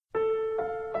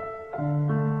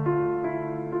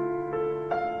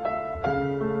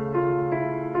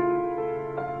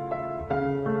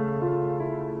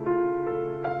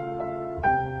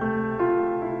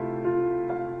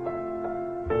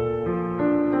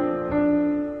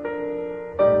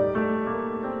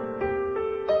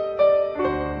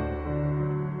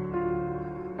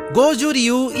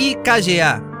Goju-Ryu e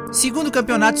KGA, segundo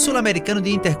campeonato sul-americano de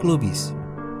interclubes.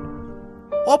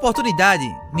 Oportunidade: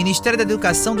 Ministério da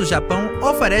Educação do Japão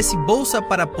oferece bolsa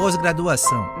para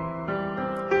pós-graduação.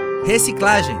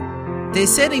 Reciclagem: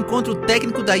 terceiro encontro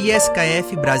técnico da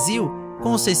ISKF Brasil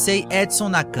com o sensei Edson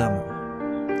Nakama.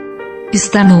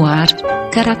 Está no ar,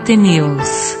 Karate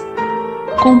News.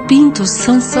 Com Pinto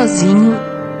sozinho,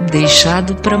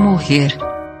 deixado pra morrer.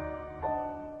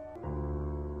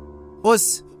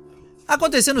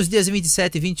 Aconteceu nos dias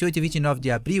 27, 28 e 29 de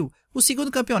abril o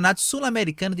segundo campeonato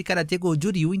sul-americano de Karatê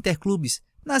Goju-Ryu Interclubes,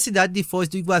 na cidade de Foz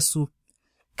do Iguaçu,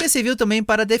 que serviu também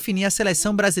para definir a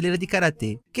seleção brasileira de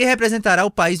Karatê, que representará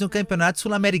o país no Campeonato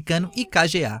Sul-Americano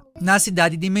IKGA, na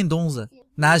cidade de Mendoza,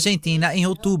 na Argentina, em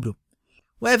outubro.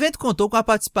 O evento contou com a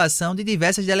participação de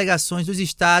diversas delegações dos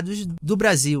estados do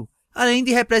Brasil, além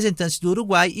de representantes do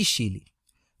Uruguai e Chile.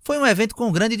 Foi um evento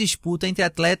com grande disputa entre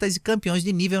atletas e campeões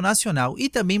de nível nacional e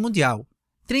também mundial.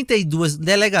 32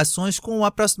 delegações com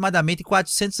aproximadamente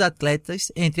 400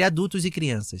 atletas entre adultos e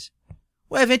crianças.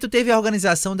 O evento teve a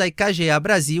organização da IKGA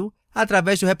Brasil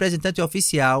através do representante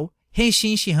oficial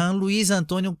Henshin Shihan Luiz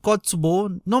Antônio Kotsubo,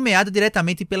 nomeado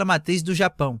diretamente pela matriz do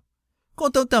Japão.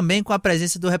 Contou também com a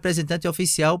presença do representante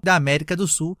oficial da América do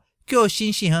Sul,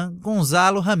 Kyoshin Shihan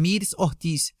Gonzalo Ramírez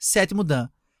Ortiz, 7º Dan,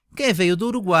 quem veio do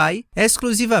Uruguai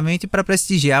exclusivamente para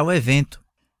prestigiar o evento.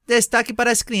 Destaque para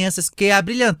as crianças que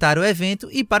abrilhantaram o evento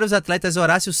e para os atletas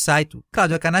Horácio Saito,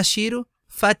 Cláudio Kanashiro,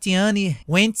 Fatiane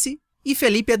Wentz e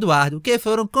Felipe Eduardo, que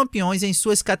foram campeões em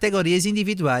suas categorias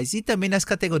individuais e também nas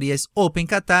categorias Open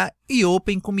Kata e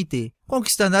Open Comitê,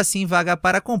 conquistando assim vaga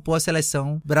para compor a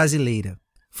seleção brasileira.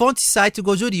 Fonte site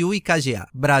Goju-Ryu e KGA,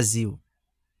 Brasil.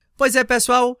 Pois é,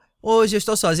 pessoal, hoje eu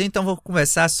estou sozinho, então vou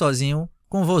conversar sozinho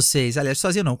com vocês. Aliás,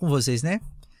 sozinho não, com vocês, né?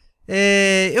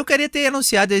 Eu queria ter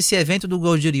anunciado esse evento do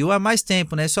Goju-Ryu há mais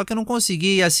tempo, né? Só que eu não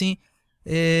consegui, assim,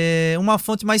 uma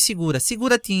fonte mais segura.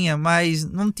 Segura tinha, mas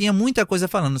não tinha muita coisa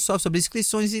falando, só sobre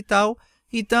inscrições e tal.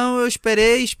 Então eu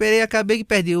esperei, acabei que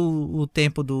perdi o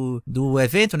tempo do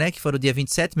evento, né? Que foi o dia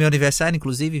 27, meu aniversário,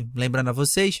 inclusive, lembrando a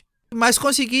vocês. Mas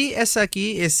consegui essa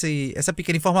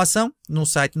pequena informação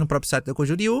no próprio site do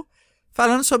Goju-Ryu,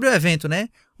 falando sobre o evento, né?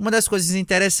 Uma das coisas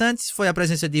interessantes foi a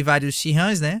presença de vários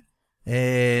Shihans, né?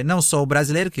 Não só o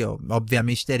brasileiro, que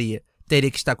obviamente teria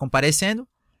que estar comparecendo,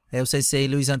 o sensei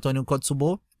Luiz Antônio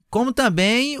Kotsubo, como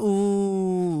também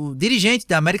o dirigente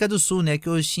da América do Sul, né? Que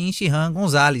é o Shin Shihan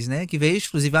Gonzalez, né? Que veio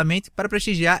exclusivamente para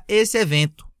prestigiar esse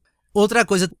evento. Outra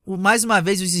coisa, mais uma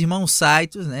vez os irmãos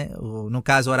Saito, né? No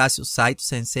caso Horácio Saito,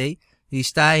 sensei,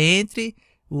 está entre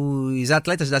os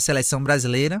atletas da seleção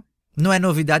brasileira. Não é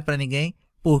novidade para ninguém,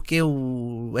 porque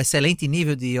o excelente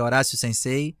nível de Horácio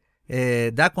Sensei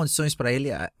dá condições para ele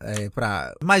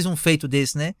para mais um feito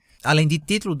desse, né? Além de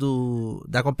título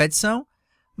da competição,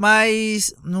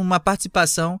 mas numa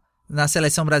participação na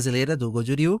seleção brasileira do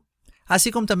Goju-Ryu,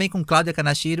 assim como também com Cláudia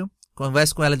Kanashiro.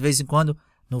 Converso com ela de vez em quando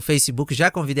no Facebook,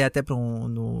 já convidei até para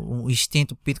um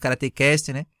extinto Pinto Karate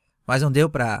Cast, né? Mas não deu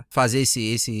para fazer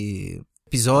esse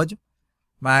episódio.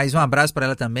 Mas um abraço para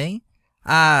ela também.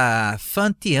 A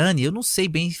Fatiane, eu não sei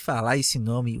bem falar esse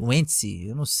nome, Wentz,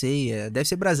 eu não sei, deve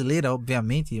ser brasileira,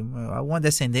 obviamente, alguma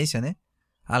descendência, né?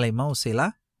 Alemão, sei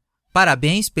lá.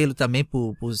 Parabéns também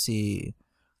por se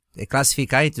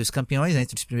classificar entre os campeões, né?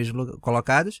 Entre os primeiros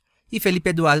colocados. E Felipe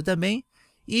Eduardo também.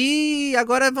 E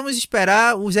agora vamos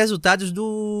esperar os resultados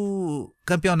do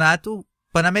campeonato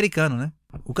pan-americano, né?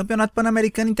 O campeonato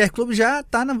pan-americano Interclube já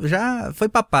foi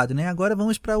papado, né? Agora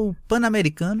vamos para o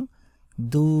pan-americano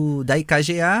da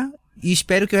IKGA e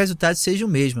espero que o resultado seja o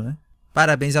mesmo, né?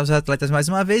 Parabéns aos atletas mais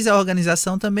uma vez, à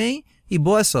organização também e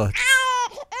boa sorte.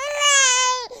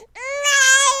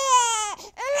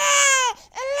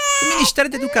 O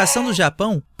Ministério da Educação do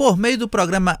Japão, por meio do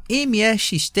programa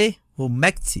MEXT, ou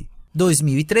MEXT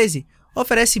 2013,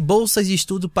 oferece bolsas de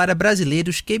estudo para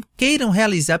brasileiros que queiram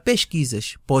realizar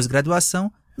pesquisas,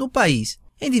 pós-graduação no país,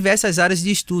 em diversas áreas de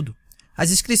estudo. As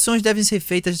inscrições devem ser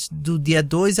feitas do dia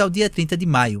 2 ao dia 30 de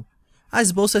maio. As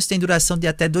bolsas têm duração de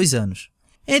até 2 anos.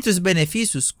 Entre os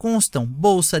benefícios constam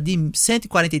bolsa de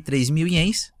 143 mil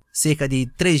ienes, cerca de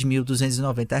R$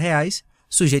 3.290,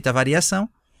 sujeito à variação,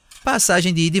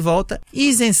 passagem de ida e volta,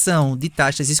 isenção de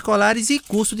taxas escolares e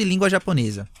curso de língua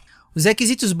japonesa. Os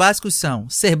requisitos básicos são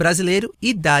ser brasileiro,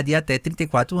 idade até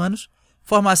 34 anos,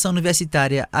 formação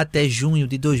universitária até junho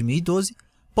de 2012,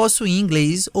 possuir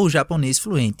inglês ou japonês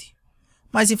fluente.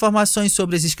 Mais informações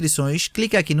sobre as inscrições,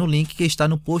 clique aqui no link que está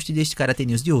no post deste Karate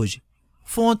News de hoje.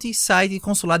 Fonte, site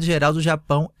Consulado Geral do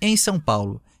Japão em São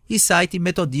Paulo e site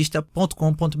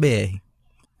metodista.com.br.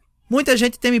 Muita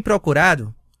gente tem me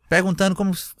procurado perguntando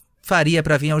como faria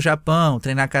para vir ao Japão,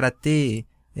 treinar karatê,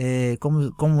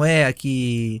 como é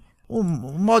aqui, o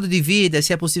modo de vida,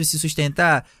 se é possível se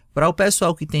sustentar. Para o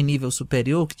pessoal que tem nível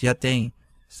superior, que já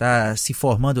está se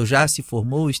formando ou já se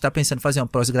formou, está pensando em fazer uma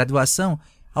pós-graduação,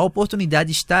 a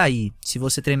oportunidade está aí. Se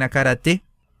você treinar karatê,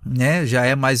 né, já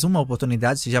é mais uma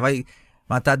oportunidade, você já vai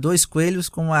matar 2 coelhos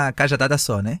com uma cajadada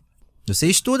só, né? Você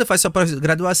estuda, faz sua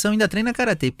pós-graduação e ainda treina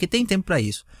karatê, porque tem tempo para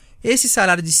isso. Esse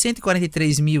salário de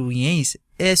 143 mil ienes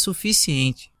é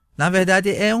suficiente. Na verdade,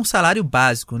 é um salário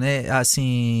básico, né?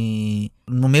 Assim,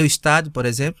 no meu estado, por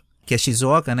exemplo, que é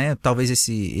Shizuoka, né? Talvez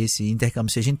esse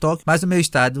intercâmbio seja em Tóquio, mas no meu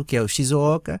estado, que é o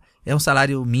Shizuoka, é um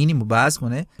salário mínimo básico,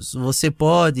 né? Você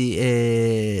pode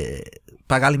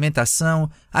pagar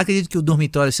alimentação. Acredito que o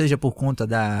dormitório seja por conta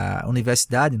da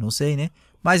universidade, não sei, né?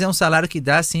 Mas é um salário que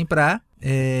dá, sim, para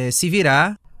se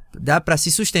virar, dá para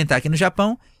se sustentar aqui no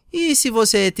Japão. E se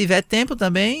você tiver tempo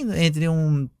também, entre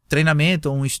um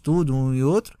treinamento, um estudo, um e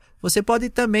outro, você pode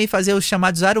também fazer os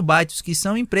chamados arubaitos, que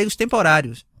são empregos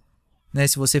temporários. Né?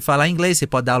 Se você falar inglês, você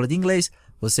pode dar aula de inglês.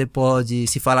 Você pode,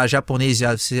 se falar japonês,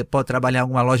 você pode trabalhar em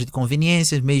alguma loja de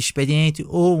conveniências, meio expediente,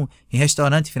 ou em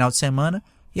restaurante final de semana.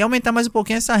 E aumentar mais um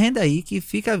pouquinho essa renda aí, que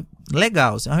fica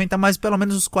legal. Se aumentar mais pelo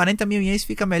menos uns 40 mil ienes,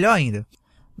 fica melhor ainda.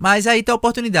 Mas aí tem a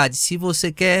oportunidade. Se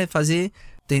você quer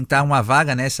tentar uma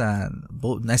vaga nessa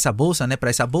bolsa, né, para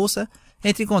essa bolsa,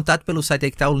 entre em contato pelo site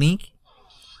aí que está o link.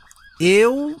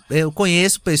 Eu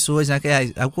conheço pessoas, né,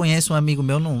 eu conheço um amigo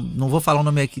meu, não vou falar o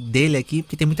nome dele aqui,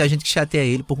 porque tem muita gente que chateia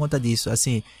ele por conta disso,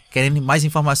 assim, querendo mais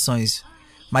informações.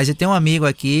 Mas eu tenho um amigo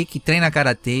aqui que treina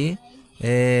karatê,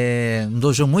 um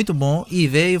dojo muito bom, e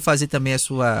veio fazer também a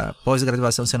sua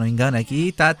pós-graduação, se eu não me engano, aqui,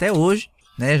 e tá até hoje,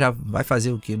 né, já vai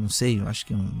fazer o que, não sei, acho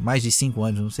que mais de 5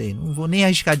 anos, não sei, não vou nem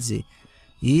arriscar dizer.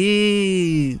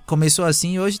 E começou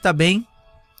assim, hoje tá bem,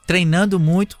 treinando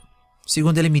muito,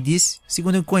 segundo ele me disse,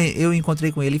 segundo eu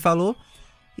encontrei com ele e falou.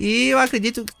 E eu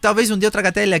acredito que talvez um dia eu traga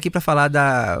até ele aqui para falar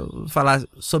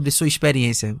sobre sua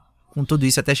experiência com tudo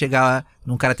isso até chegar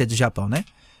no Karatê do Japão, né?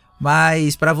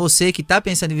 Mas para você que tá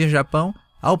pensando em vir ao Japão,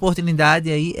 a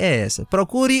oportunidade aí é essa.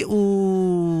 Procure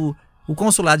o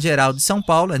Consulado Geral de São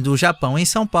Paulo, do Japão em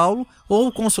São Paulo, ou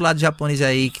o Consulado Japonês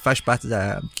aí que faz parte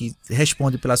que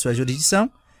responde pela sua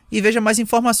jurisdição, e veja mais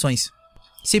informações.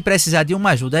 Se precisar de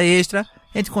uma ajuda extra,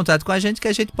 entre em contato com a gente, que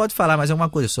a gente pode falar mais alguma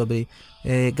coisa sobre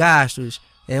gastos,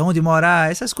 onde morar,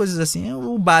 essas coisas assim,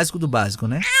 o básico do básico,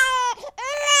 né?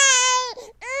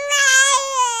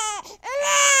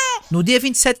 No dia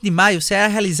 27 de maio será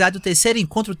realizado o 3º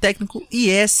encontro técnico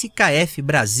ISKF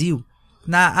Brasil,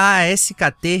 na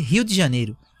ASKT Rio de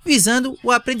Janeiro, visando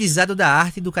o aprendizado da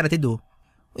arte do Karatê Do.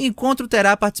 O encontro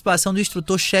terá a participação do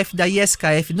instrutor-chefe da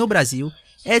ISKF no Brasil,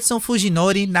 Edson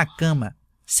Fujinori Nakama,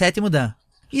 7º Dan,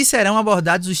 e serão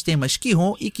abordados os temas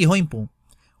Kihon e Kihon Impon.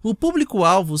 O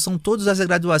público-alvo são todas as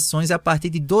graduações a partir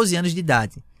de 12 anos de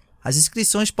idade. As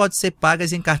inscrições podem ser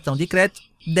pagas em cartão de crédito,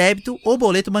 débito ou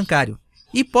boleto bancário.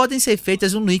 E podem ser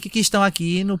feitas no link que estão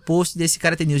aqui no post desse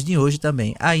Karate News de hoje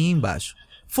também, aí embaixo.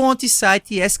 Fonte,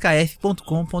 site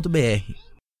skf.com.br.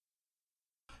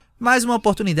 Mais uma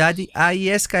oportunidade, a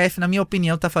ISKF, na minha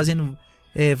opinião, está fazendo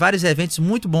vários eventos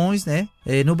muito bons, né,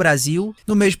 no Brasil.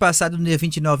 No mês passado, no dia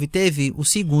 29, teve o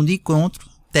 2º encontro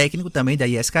técnico também da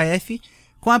ISKF,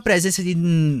 com a presença de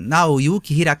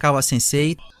Naoyuki Hirakawa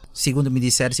Sensei. Segundo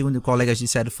colegas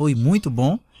disseram, foi muito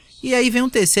bom. E aí vem um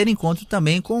 3º encontro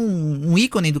também com um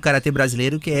ícone do Karatê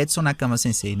brasileiro, que é Edson Nakama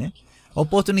Sensei, né? A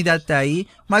oportunidade está aí.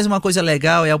 Mais uma coisa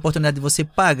legal é a oportunidade de você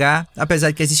pagar,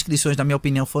 apesar de que as inscrições, na minha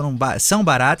opinião, são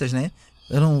baratas, né?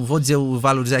 Eu não vou dizer os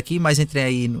valores aqui, mas entrem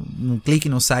aí, clique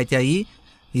no site aí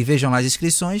e vejam lá as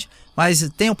inscrições. Mas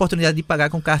tem a oportunidade de pagar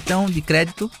com cartão de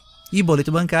crédito e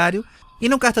boleto bancário. E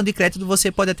no cartão de crédito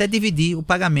você pode até dividir o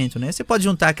pagamento, né? Você pode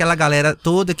juntar aquela galera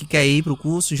toda que quer ir para o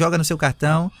curso, joga no seu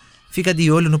cartão, fica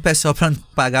de olho no pessoal para não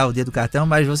pagar o dinheiro do cartão,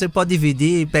 mas você pode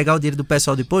dividir e pegar o dinheiro do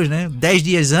pessoal depois, né? 10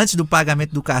 dias antes do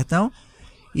pagamento do cartão,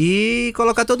 e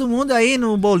colocar todo mundo aí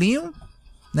no bolinho,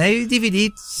 né? E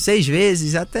dividir 6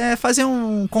 vezes, até fazer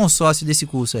um consórcio desse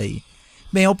curso aí.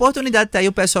 Bem, a oportunidade está aí,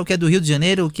 o pessoal que é do Rio de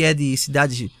Janeiro, que é de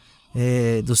cidades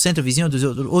do centro vizinho, dos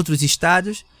outros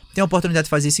estados, tem a oportunidade de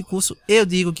fazer esse curso. Eu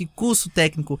digo que curso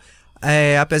técnico,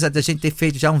 apesar de a gente ter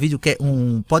feito já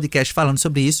um podcast falando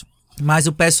sobre isso, mas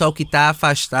o pessoal que está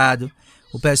afastado,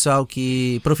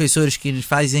 professores que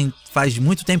faz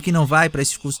muito tempo que não vai para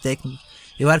esses cursos técnicos,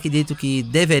 eu acredito que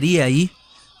deveria ir,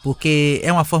 porque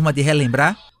é uma forma de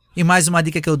relembrar. E mais uma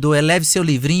dica que eu dou é: leve seu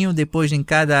livrinho, depois em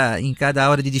cada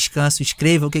hora de descanso,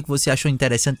 escreva o que você achou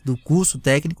interessante do curso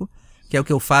técnico, que é o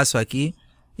que eu faço aqui.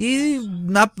 E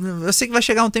eu sei que vai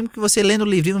chegar um tempo que você lendo o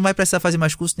livrinho não vai precisar fazer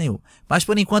mais curso nenhum. Mas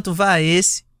por enquanto vá a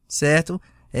esse, certo?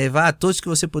 Vá a todos que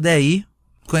você puder ir.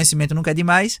 Conhecimento nunca é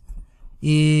demais.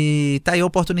 E tá aí a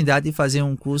oportunidade de fazer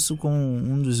um curso com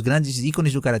um dos grandes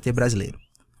ícones do Karatê brasileiro.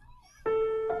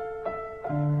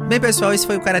 Bem, pessoal, esse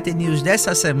foi o Karate News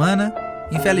dessa semana.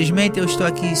 Infelizmente eu estou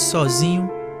aqui sozinho.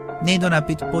 Nem Dona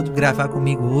Pito pôde gravar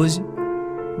comigo hoje.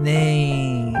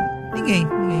 Nem... Ninguém.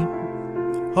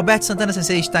 Roberto Sant'anna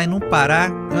Sensei está no Pará.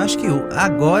 Eu acho que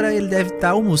agora ele deve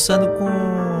estar almoçando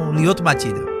com Lyoto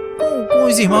Matida. Com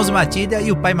os irmãos Matida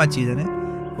e o pai Matida, né?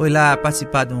 Foi lá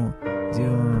participar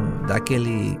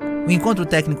daquele encontro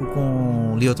técnico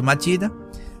com Lyoto Matida.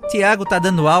 Tiago tá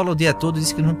dando aula o dia todo,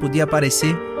 disse que não podia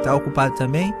aparecer, tá ocupado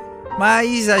também.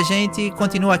 Mas a gente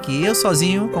continua aqui. Eu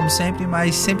sozinho, como sempre,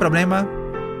 mas sem problema.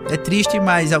 É triste,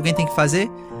 mas alguém tem que fazer.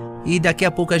 E daqui a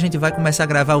pouco a gente vai começar a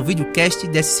gravar o videocast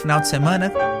desse final de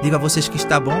semana. Digo a vocês que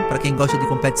está bom, para quem gosta de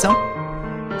competição.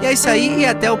 E é isso aí, e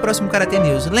até o próximo Karate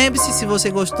News. Lembre-se, se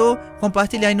você gostou,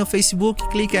 compartilhe aí no Facebook,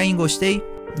 clique aí em gostei,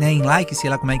 né, em like, sei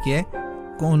lá como é que é,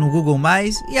 no Google+,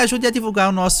 e ajude a divulgar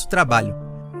o nosso trabalho.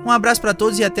 Um abraço para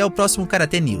todos e até o próximo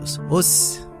Karate News.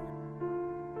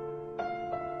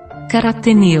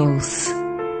 Karate News.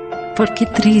 Porque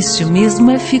triste mesmo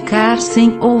é ficar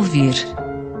sem ouvir.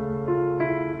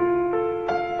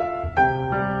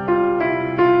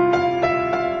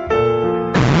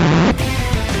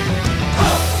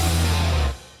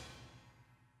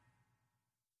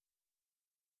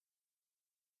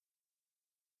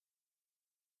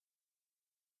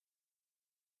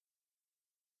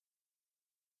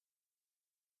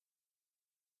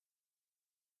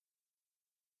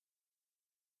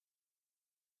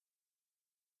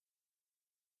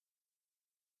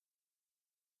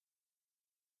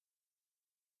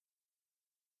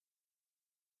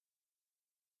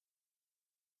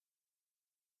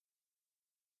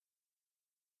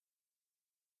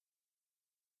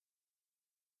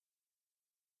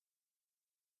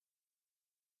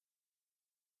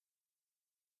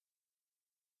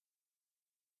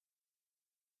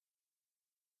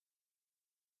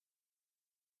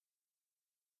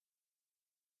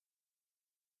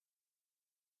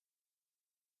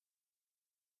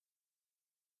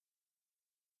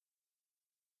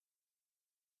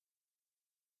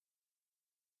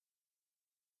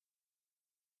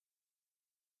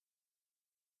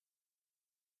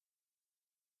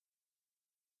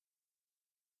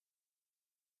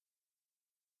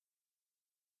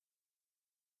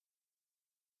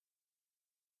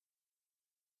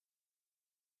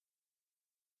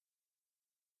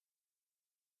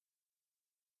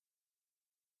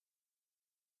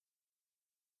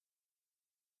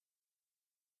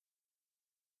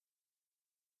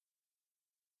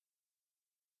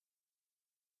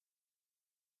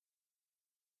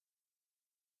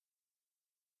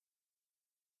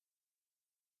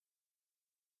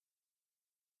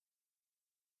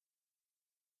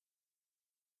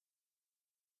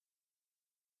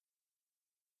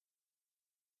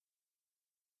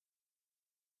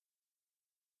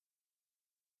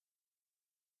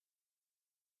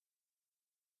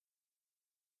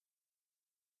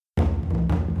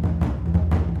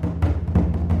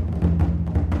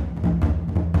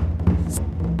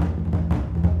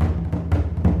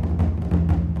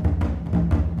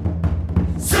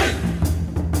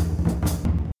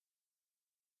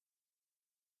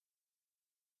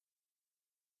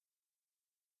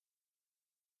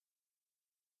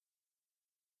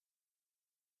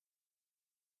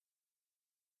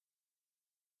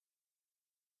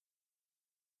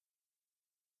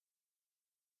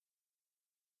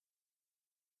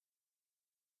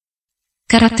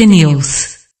 Karate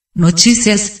News.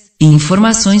 Notícias e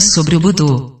informações sobre o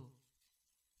Budô.